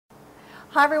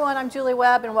Hi everyone, I'm Julie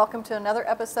Webb and welcome to another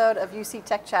episode of UC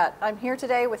Tech Chat. I'm here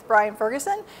today with Brian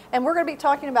Ferguson and we're going to be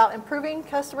talking about improving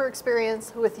customer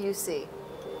experience with UC.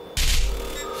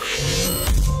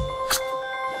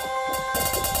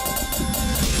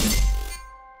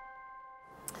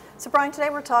 So Brian, today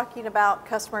we're talking about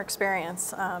customer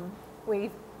experience.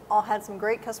 We've all had some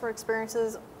great customer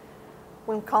experiences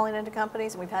when calling into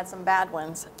companies, and we've had some bad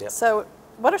ones. Yep. So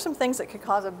what are some things that could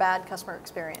cause a bad customer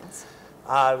experience?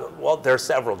 Well, there are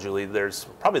several, Julie. There's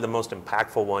probably the most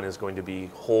impactful one is going to be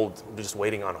just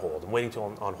waiting on hold, and waiting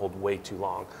on hold way too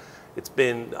long. It's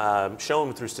been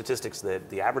shown through statistics that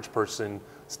the average person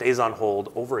stays on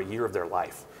hold over a year of their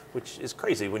life, which is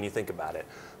crazy when you think about it.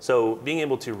 So being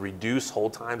able to reduce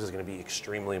hold times is going to be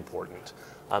extremely important.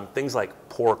 Things like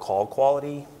poor call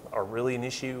quality are really an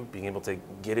issue. Being able to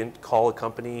call a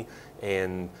company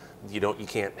and you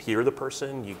can't hear the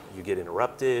person, you get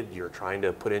interrupted, you're trying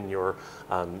to put in your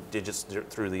digits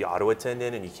through the auto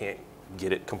attendant and you can't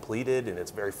get it completed, and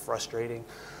it's very frustrating.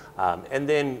 And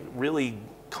then really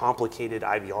complicated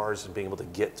IVRs and being able to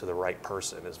get to the right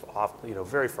person is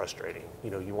very frustrating.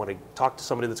 You want to talk to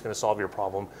somebody that's going to solve your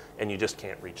problem and you just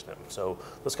can't reach them. So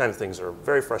those kind of things are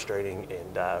very frustrating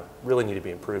and really need to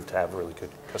be improved to have a really good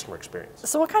customer experience.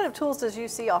 So what kind of tools does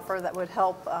UC offer that would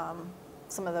help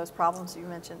some of those problems you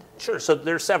mentioned? Sure, so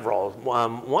there's several.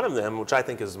 One of them, which I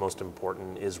think is most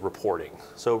important, is reporting.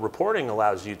 So reporting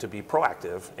allows you to be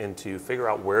proactive and to figure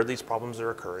out where these problems are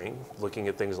occurring, looking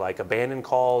at things like abandoned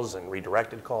calls and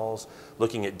redirected calls,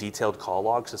 looking at detailed call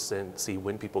logs to see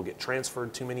when people get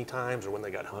transferred too many times or when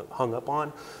they got hung up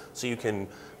on, so you can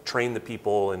train the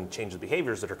people and change the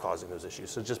behaviors that are causing those issues.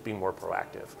 So just be more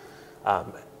proactive.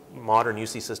 Modern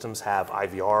UC systems have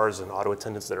IVRs and auto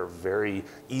attendants that are very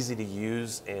easy to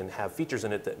use and have features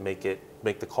in it that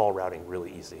make the call routing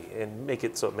really easy and make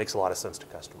it so it makes a lot of sense to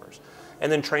customers. And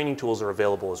then training tools are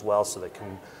available as well, so they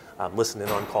can listen in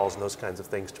on calls and those kinds of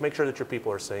things to make sure that your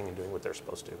people are saying and doing what they're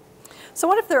supposed to. So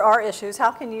what if there are issues?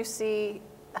 How can UC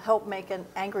help make an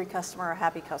angry customer a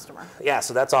happy customer? Yeah,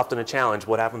 so that's often a challenge.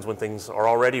 What happens when things are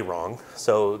already wrong?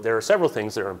 So there are several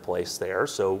things that are in place there.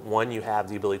 So one, you have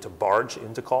the ability to barge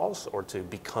into calls or to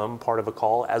become part of a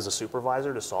call as a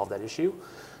supervisor to solve that issue.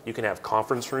 You can have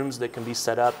conference rooms that can be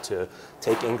set up to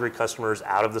take angry customers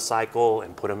out of the cycle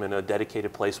and put them in a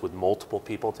dedicated place with multiple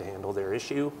people to handle their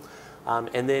issue.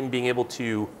 And then being able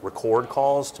to record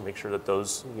calls to make sure that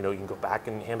those, you can go back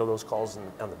and handle those calls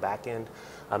on the back end.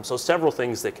 So several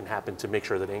things that can happen to make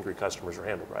sure that angry customers are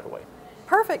handled right away.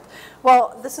 Perfect.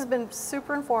 Well, this has been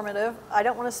super informative. I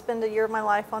don't want to spend a year of my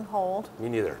life on hold. Me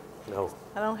neither, no.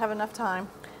 I don't have enough time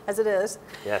as it is.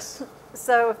 Yes.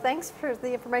 So thanks for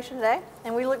the information today,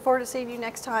 and we look forward to seeing you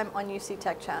next time on UC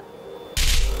Tech Chat.